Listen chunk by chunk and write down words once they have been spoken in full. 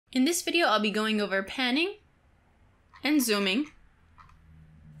In this video, I'll be going over panning and zooming,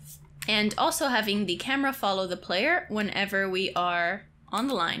 and also having the camera follow the player whenever we are on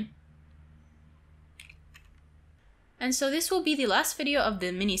the line. And so this will be the last video of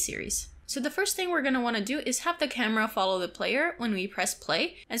the mini-series. So the first thing we're going to want to do is have the camera follow the player when we press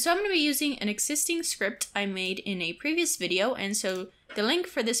play. And so I'm going to be using an existing script I made in a previous video, and so the link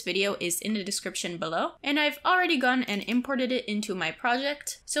for this video is in the description below. And I've already gone and imported it into my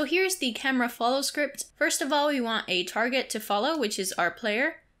project. So here's the camera follow script. First of all, we want a target to follow, which is our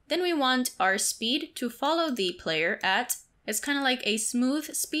player. Then we want our speed to follow the player at, it's kind of like a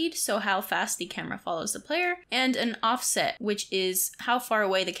smooth speed, so how fast the camera follows the player, and an offset, which is how far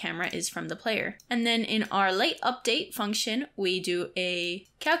away the camera is from the player. And then in our late update function, we do a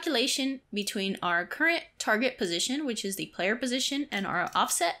calculation between our current target position, which is the player position, and our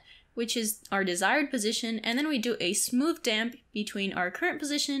offset, which is our desired position, and then we do a smooth damp between our current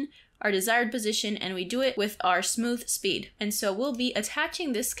position, our desired position, and we do it with our smooth speed. And so we'll be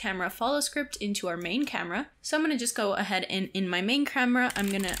attaching this camera follow script into our main camera. So I'm going to just go ahead and in my main camera, I'm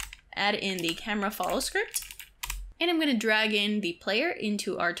going to add in the camera follow script, and I'm going to drag in the player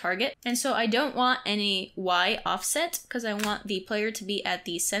into our target. And so I don't want any Y offset because I want the player to be at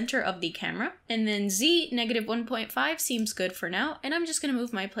the center of the camera. And then Z -1.5 seems good for now. And I'm just going to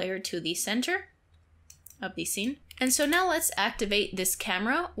move my player to the center of the scene. And so now let's activate this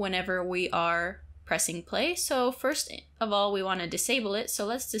camera whenever we are pressing play. So first of all, we want to disable it. So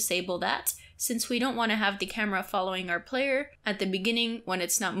let's disable that, since we don't want to have the camera following our player at the beginning when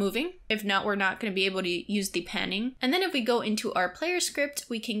it's not moving. If not, we're not going to be able to use the panning. And then if we go into our player script,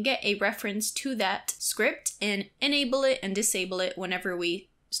 we can get a reference to that script and enable it and disable it whenever we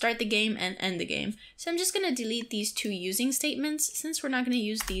start the game and end the game. So I'm just going to delete these two using statements since we're not going to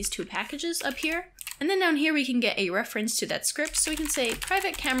use these two packages up here. And then down here we can get a reference to that script. So we can say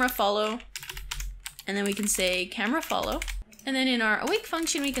private camera follow, and then we can say camera follow. And then in our awake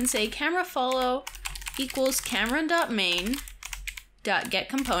function we can say camera follow equals camera.main.get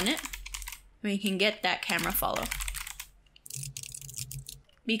component. We can get that camera follow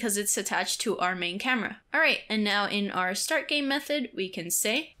because it's attached to our main camera. Alright, and now in our start game method, we can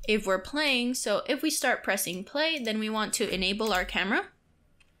say if we're playing, so if we start pressing play, then we want to enable our camera.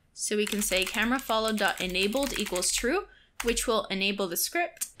 So we can say camera follow.enabled equals true, which will enable the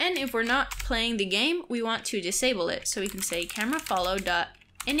script. And if we're not playing the game, we want to disable it. So we can say camera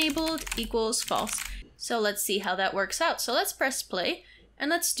follow.enabled equals false. So let's see how that works out. So let's press play and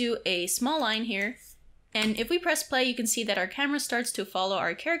let's do a small line here. And if we press play, you can see that our camera starts to follow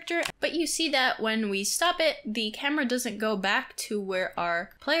our character, but you see that when we stop it, the camera doesn't go back to where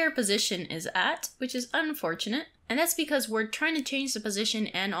our player position is at, which is unfortunate. And that's because we're trying to change the position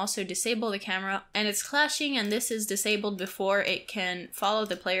and also disable the camera, and it's clashing, and this is disabled before it can follow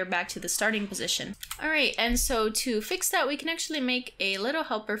the player back to the starting position. Alright, and so to fix that, we can actually make a little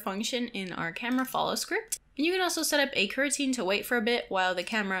helper function in our camera follow script. And you can also set up a coroutine to wait for a bit while the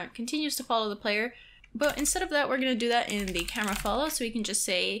camera continues to follow the player. But instead of that, we're going to do that in the camera follow. So we can just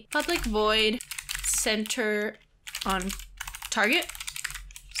say public void center on target.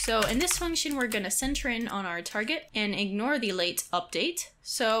 So in this function, we're going to center in on our target and ignore the late update.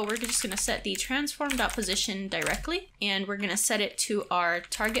 So we're just going to set the transform.position directly, and we're going to set it to our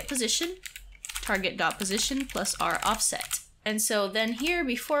target position, target.position plus our offset. And so then here,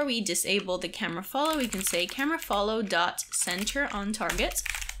 before we disable the camera follow, we can say camera follow.center on target.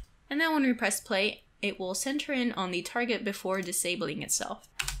 And then when we press play, it will center in on the target before disabling itself.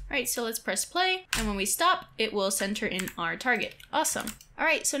 Alright, so let's press play, and when we stop, it will center in our target. Awesome.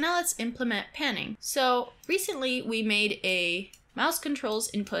 Alright, so now let's implement panning. So recently we made a mouse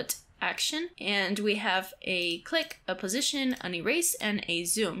controls input action, and we have a click, a position, an erase, and a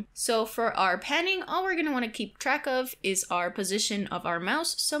zoom. So for our panning, all we're going to want to keep track of is our position of our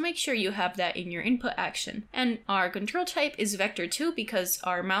mouse, so make sure you have that in your input action. And our control type is vector2 because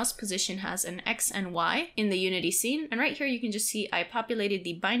our mouse position has an X and Y in the Unity scene. And right here you can just see I populated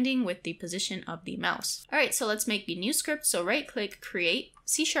the binding with the position of the mouse. Alright, so let's make a new script. So right click, create,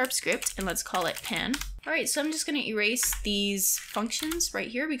 C# script, and let's call it pan. Alright, so I'm just going to erase these functions right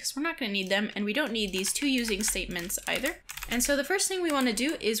here because we're not going to need them, and we don't need these two using statements either. And so the first thing we want to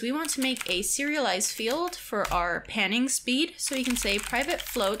do is we want to make a serialized field for our panning speed. So we can say private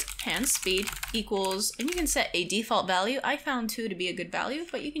float pan speed equals, and you can set a default value. I found 2 to be a good value,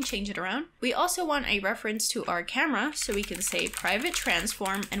 but you can change it around. We also want a reference to our camera, so we can say private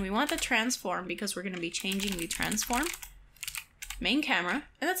transform, and we want the transform because we're going to be changing the transform. Main camera,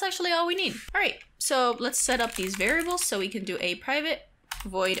 and that's actually all we need. Alright, so let's set up these variables. So we can do a private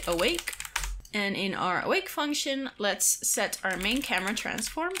void awake, And in our awake function, let's set our main camera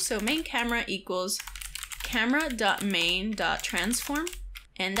transform. So main camera equals camera.main.transform.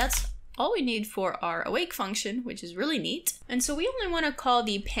 And that's all we need for our awake function, which is really neat. And so we only want to call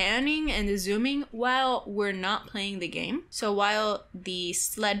the panning and the zooming while we're not playing the game. So while the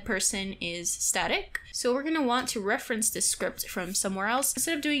sled person is static. So we're going to want to reference this script from somewhere else.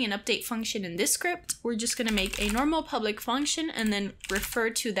 Instead of doing an update function in this script, we're just going to make a normal public function and then refer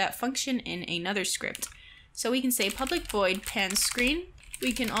to that function in another script. So we can say public void pan screen.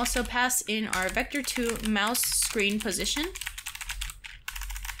 We can also pass in our vector2 mouse screen position,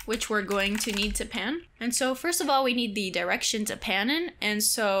 which we're going to need to pan. And so first of all, we need the direction to pan in. And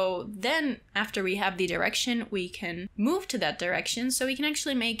so then after we have the direction, we can move to that direction. So we can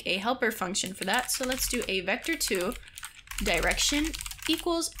actually make a helper function for that. So let's do a vector2 direction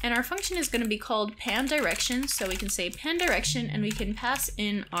equals, and our function is going to be called pan direction. So we can say pan direction and we can pass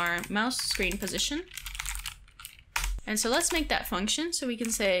in our mouse screen position. And so let's make that function. So we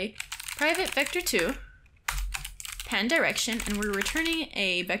can say private vector2 pan direction, and we're returning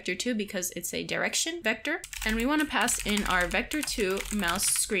a vector2 because it's a direction vector, and we want to pass in our vector2 mouse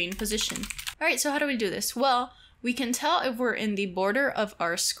screen position. All right, so how do we do this? Well, we can tell if we're in the border of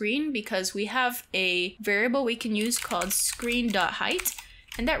our screen because we have a variable we can use called screen.height,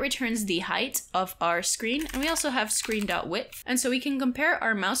 and that returns the height of our screen, and we also have screen.width. And so we can compare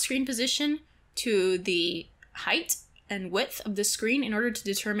our mouse screen position to the height and width of the screen in order to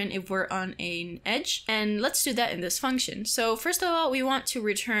determine if we're on an edge. And let's do that in this function. So first of all, we want to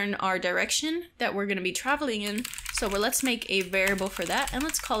return our direction that we're going to be traveling in. So let's make a variable for that, and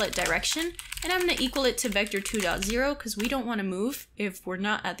let's call it direction. And I'm going to equal it to vector2.0 because we don't want to move if we're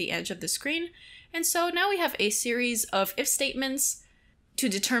not at the edge of the screen. And so now we have a series of if statements to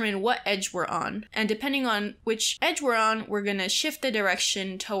determine what edge we're on. And depending on which edge we're on, we're going to shift the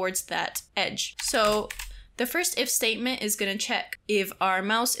direction towards that edge. So the first if statement is going to check if our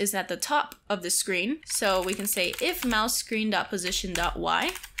mouse is at the top of the screen. So we can say if mouse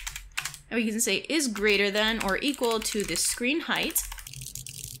screen.position.y, and we can say is greater than or equal to the screen height.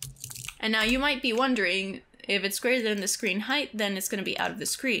 And now you might be wondering, if it's greater than the screen height, then it's going to be out of the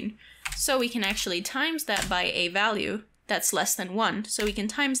screen. So we can actually times that by a value that's less than 1. So we can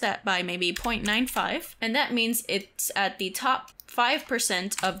times that by maybe 0.95, and that means it's at the top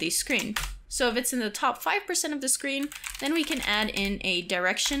 5% of the screen. So if it's in the top 5% of the screen, then we can add in a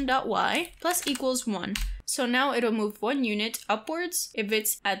direction.y plus equals 1. So now it'll move 1 unit upwards if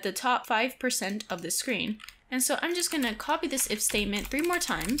it's at the top 5% of the screen. And so I'm just going to copy this if statement 3 more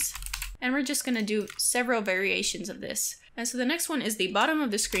times, and we're just going to do several variations of this. And so the next one is the bottom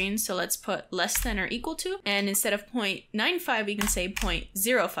of the screen, so let's put less than or equal to, and instead of 0.95 we can say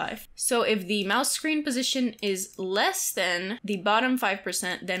 0.05. So if the mouse screen position is less than the bottom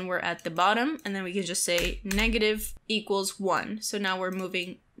 5%, then we're at the bottom, and then we can just say negative equals 1. So now we're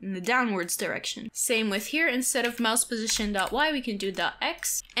moving in the downwards direction. Same with here, instead of mouse position.y we can do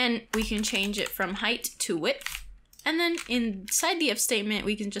 .x, and we can change it from height to width. And then inside the if statement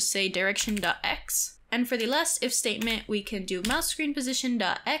we can just say direction.x. And for the last if statement, we can do mouse screen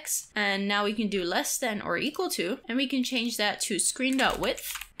position.x, and now we can do less than or equal to, and we can change that to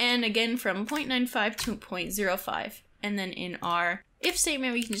screen.width, and again from 0.95 to 0.05. And then in our if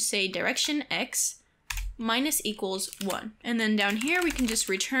statement, we can just say direction x minus equals 1. And then down here, we can just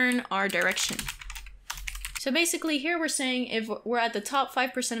return our direction. So basically here we're saying if we're at the top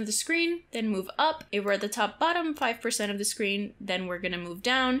 5% of the screen, then move up. If we're at the top bottom 5% of the screen, then we're going to move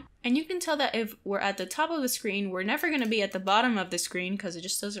down. And you can tell that if we're at the top of the screen, we're never going to be at the bottom of the screen because it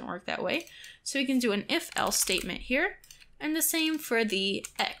just doesn't work that way. So we can do an if-else statement here. And the same for the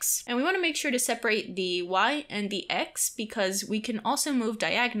x. And we want to make sure to separate the y and the x because we can also move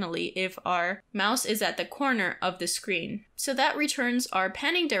diagonally if our mouse is at the corner of the screen. So that returns our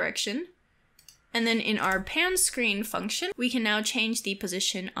panning direction. And then in our pan screen function, we can now change the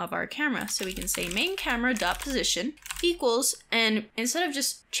position of our camera. So we can say main camera.position equals, and instead of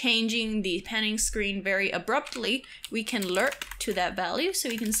just changing the panning screen very abruptly, we can lerp to that value. So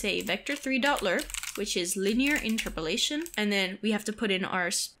we can say vector3.lerp, which is linear interpolation. And then we have to put in our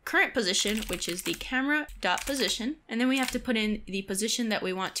current position, which is the camera.position. And then we have to put in the position that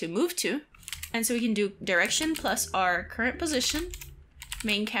we want to move to. And so we can do direction plus our current position,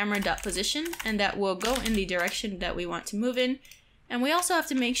 main camera.position, and that will go in the direction that we want to move in. And we also have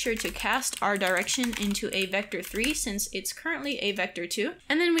to make sure to cast our direction into a vector3 since it's currently a vector2.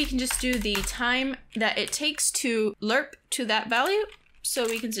 And then we can just do the time that it takes to lerp to that value. So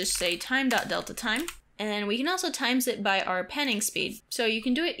we can just say time.delta time. And we can also times it by our panning speed. So you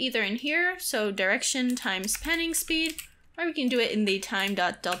can do it either in here, so direction times panning speed, or we can do it in the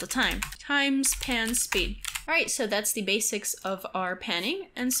time.delta_time times pan speed. All right, so that's the basics of our panning.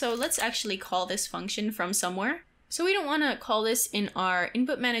 And so let's actually call this function from somewhere. So we don't want to call this in our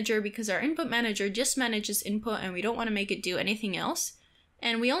input manager because our input manager just manages input and we don't want to make it do anything else.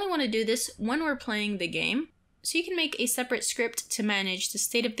 And we only want to do this when we're playing the game. So you can make a separate script to manage the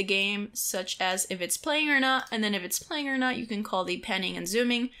state of the game, such as if it's playing or not, and then if it's playing or not, you can call the panning and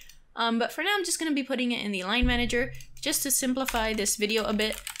zooming. But for now, I'm just going to be putting it in the line manager just to simplify this video a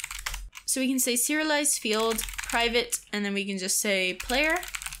bit. So we can say serialized field, private, and then we can just say player,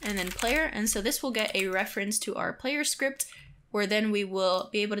 and then player. And so this will get a reference to our player script, where then we will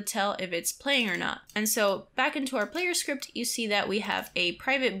be able to tell if it's playing or not. And so back into our player script, you see that we have a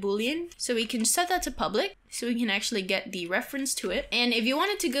private boolean. So we can set that to public, so we can actually get the reference to it. And if you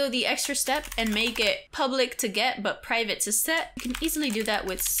wanted to go the extra step and make it public to get, but private to set, you can easily do that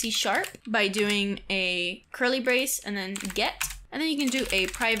with C# by doing a curly brace and then get. And then you can do a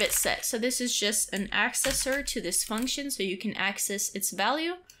private set. So this is just an accessor to this function, so you can access its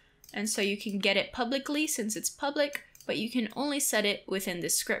value. And so you can get it publicly since it's public, but you can only set it within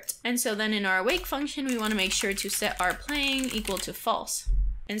this script. And so then in our awake function, we want to make sure to set our playing equal to false.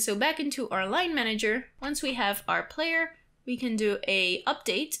 And so back into our line manager, once we have our player, we can do a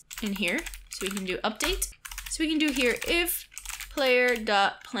update in here. So we can do update. So we can do here if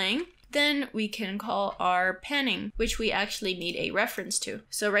player.playing. Then we can call our panning, which we actually need a reference to.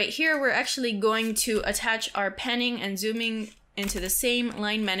 So right here, we're actually going to attach our panning and zooming into the same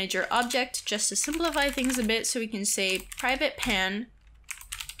line manager object just to simplify things a bit. So we can say private panning,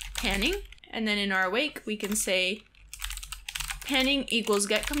 and then in our awake, we can say panning equals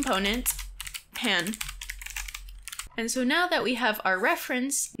get component pan. And so now that we have our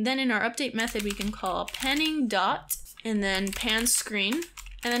reference, then in our update method, we can call panning dot and then pan screen.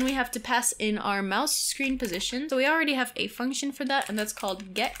 And then we have to pass in our mouse screen position. So we already have a function for that, and that's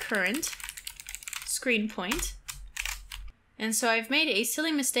called get current screen point. And so I've made a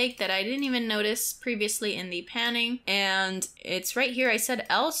silly mistake that I didn't even notice previously in the panning. And it's right here. I said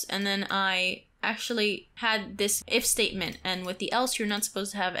else, and then I actually had this if statement. And with the else, you're not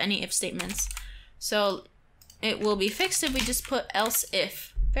supposed to have any if statements. So it will be fixed if we just put else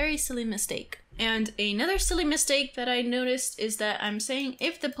if. Very silly mistake. And another silly mistake that I noticed is that I'm saying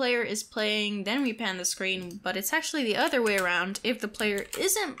if the player is playing, then we pan the screen, but it's actually the other way around. If the player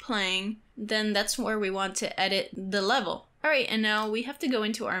isn't playing, then that's where we want to edit the level. All right, and now we have to go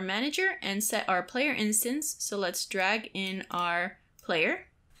into our manager and set our player instance. So let's drag in our player,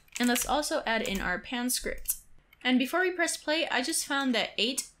 and let's also add in our pan script. And before we press play, I just found that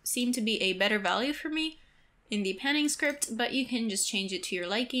 8 seemed to be a better value for me in the panning script, but you can just change it to your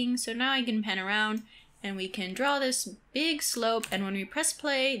liking. So now I can pan around and we can draw this big slope, and when we press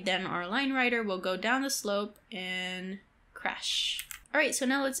play, then our line writer will go down the slope and crash. All right, so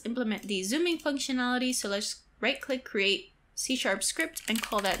now let's implement the zooming functionality. So let's right click, create C# script and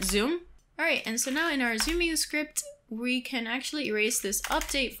call that zoom. All right, and so now in our zooming script, we can actually erase this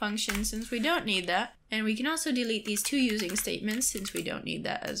update function since we don't need that. And we can also delete these 2 using statements since we don't need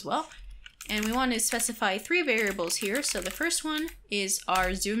that as well. And we want to specify 3 variables here. So the first one is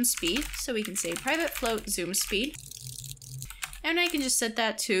our zoom speed. So we can say private float zoom speed. And I can just set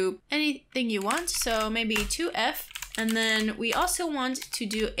that to anything you want. So maybe 2f. And then we also want to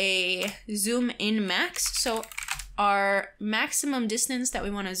do a zoom in max. So our maximum distance that we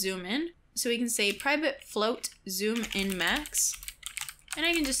want to zoom in. So we can say private float zoom in max. And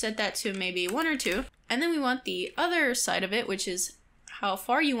I can just set that to maybe 1 or 2. And then we want the other side of it, which is how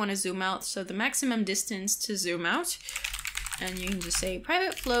far you want to zoom out, so the maximum distance to zoom out. And you can just say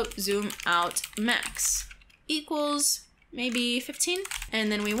private float zoom out max equals maybe 15.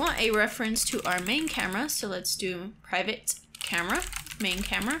 And then we want a reference to our main camera, so let's do private camera, main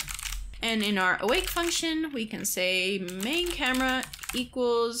camera. And in our awake function, we can say main camera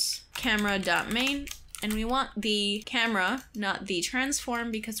equals camera.main. And we want the camera, not the transform,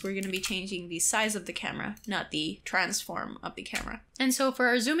 because we're going to be changing the size of the camera, not the transform of the camera. And so for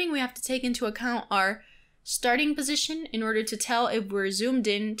our zooming, we have to take into account our starting position in order to tell if we're zoomed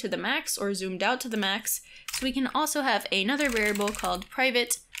in to the max or zoomed out to the max. So we can also have another variable called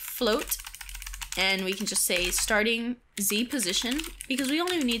private float, and we can just say starting Z position, because we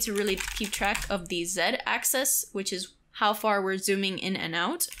only need to really keep track of the Z axis, which is how far we're zooming in and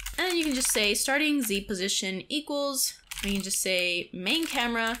out. And then you can just say starting Z position equals, we can just say main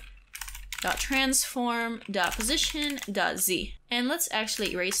camera dot transform dot position dot Z. And let's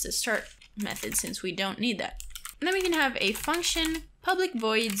actually erase the start method since we don't need that. And then we can have a function public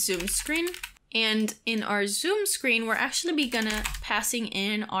void zoom screen. And in our zoom screen, we're actually gonna passing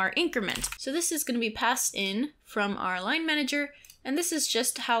in our increment. So this is gonna be passed in from our line manager, and this is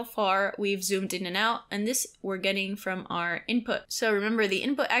just how far we've zoomed in and out, and this we're getting from our input. So remember, the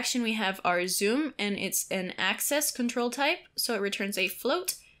input action, we have our zoom, and it's an access control type, so it returns a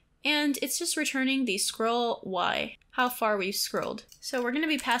float, and it's just returning the scroll Y, how far we've scrolled. So we're gonna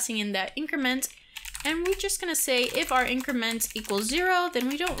be passing in that increment, and we're just gonna say if our increment equals 0, then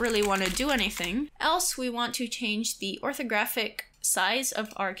we don't really want to do anything. Else we want to change the orthographic size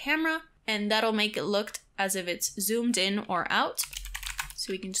of our camera, and that'll make it look as if it's zoomed in or out.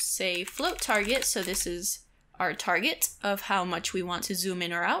 So we can just say float target, so this is our target of how much we want to zoom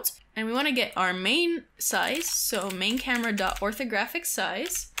in or out. And we want to get our main size, so main camera.orthographic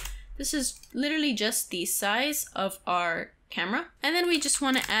size. This is literally just the size of our camera. And then we just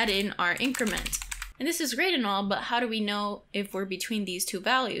want to add in our increment. And this is great and all, but how do we know if we're between these two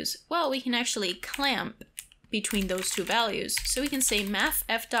values? Well, we can actually clamp between those two values. So we can say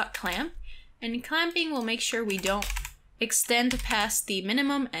mathf.clamp, and clamping will make sure we don't extend past the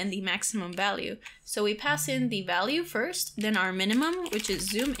minimum and the maximum value. So we pass in the value first, then our minimum, which is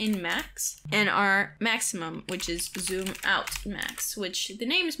zoom in max, and our maximum, which is zoom out max, which the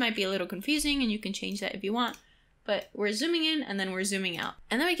names might be a little confusing and you can change that if you want. But we're zooming in and then we're zooming out.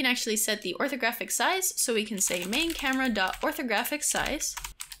 And then we can actually set the orthographic size. So we can say main camera.orthographic size.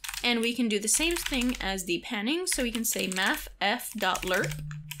 And we can do the same thing as the panning. So we can say mathf.lerp.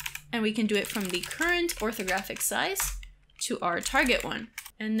 And we can do it from the current orthographic size to our target one.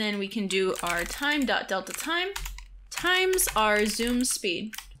 And then we can do our time.delta time times our zoom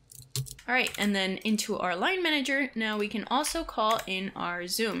speed. All right, and then into our line manager, now we can also call in our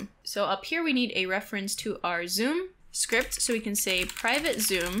zoom. So up here we need a reference to our zoom script, so we can say private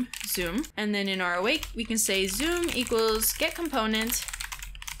zoom, and then in our awake we can say zoom equals get component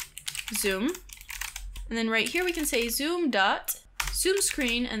zoom, and then right here we can say zoom dot zoom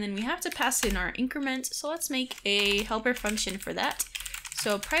screen, and then we have to pass in our increment. So let's make a helper function for that.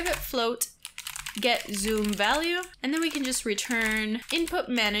 So private float get zoom value, and then we can just return input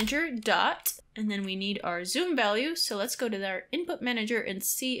manager dot, and then we need our zoom value. So let's go to our input manager and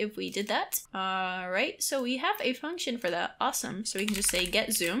see if we did that. All right, so we have a function for that. Awesome. So we can just say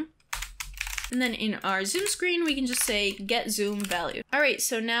get zoom, and then in our zoom screen we can just say get zoom value. All right,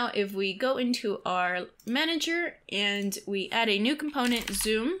 so now if we go into our manager and we add a new component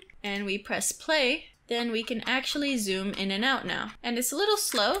zoom and we press play, then we can actually zoom in and out now. And it's a little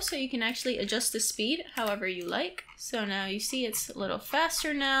slow, so you can actually adjust the speed however you like. So now you see it's a little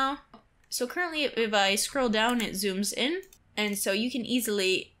faster now. So currently if I scroll down, it zooms in, and so you can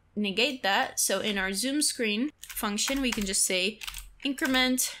easily negate that. So in our zoom screen function, we can just say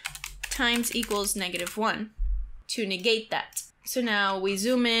increment times equals -1 to negate that. So now we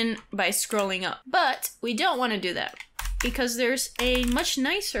zoom in by scrolling up, but we don't want to do that because there's a much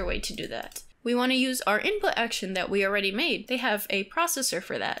nicer way to do that. We want to use our input action that we already made. They have a processor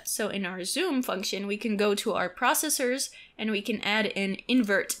for that. So in our zoom function, we can go to our processors and we can add an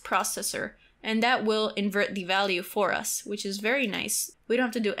invert processor, and that will invert the value for us, which is very nice. We don't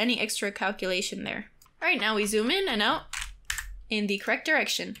have to do any extra calculation there. All right, now we zoom in and out in the correct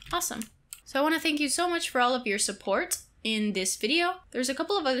direction. Awesome. So I want to thank you so much for all of your support in this video. There's a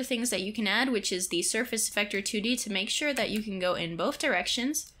couple of other things that you can add, which is the surface vector 2D to make sure that you can go in both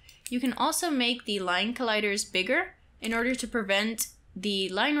directions. You can also make the line colliders bigger in order to prevent the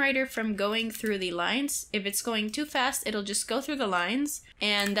line writer from going through the lines. If it's going too fast, it'll just go through the lines,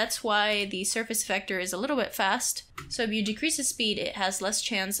 and that's why the surface vector is a little bit fast. So if you decrease the speed, it has less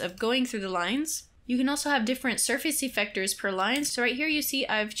chance of going through the lines. You can also have different surface effectors per line. So right here you see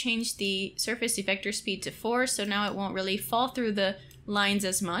I've changed the surface effector speed to 4, so now it won't really fall through the lines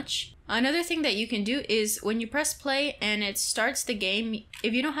as much. Another thing that you can do is when you press play and it starts the game,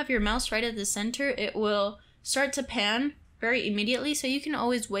 if you don't have your mouse right at the center, it will start to pan very immediately, so you can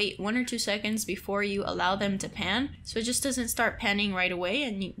always wait 1 or 2 seconds before you allow them to pan, so it just doesn't start panning right away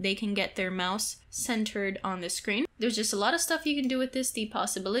and they can get their mouse centered on the screen. There's just a lot of stuff you can do with this. The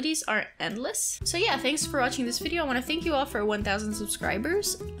possibilities are endless. So yeah, thanks for watching this video. I want to thank you all for 1,000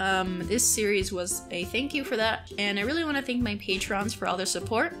 subscribers. This series was a thank you for that, and I really want to thank my patrons for all their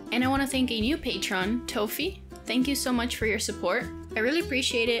support, and I want to thank a new patron, Tofi. Thank you so much for your support. I really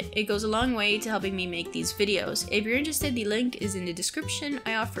appreciate it. It goes a long way to helping me make these videos. If you're interested, the link is in the description.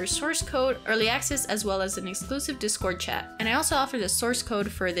 I offer source code, early access, as well as an exclusive Discord chat. And I also offer the source code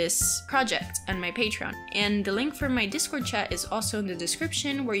for this project on my Patreon. And the link for my Discord chat is also in the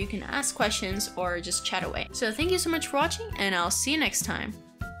description, where you can ask questions or just chat away. So thank you so much for watching, and I'll see you next time.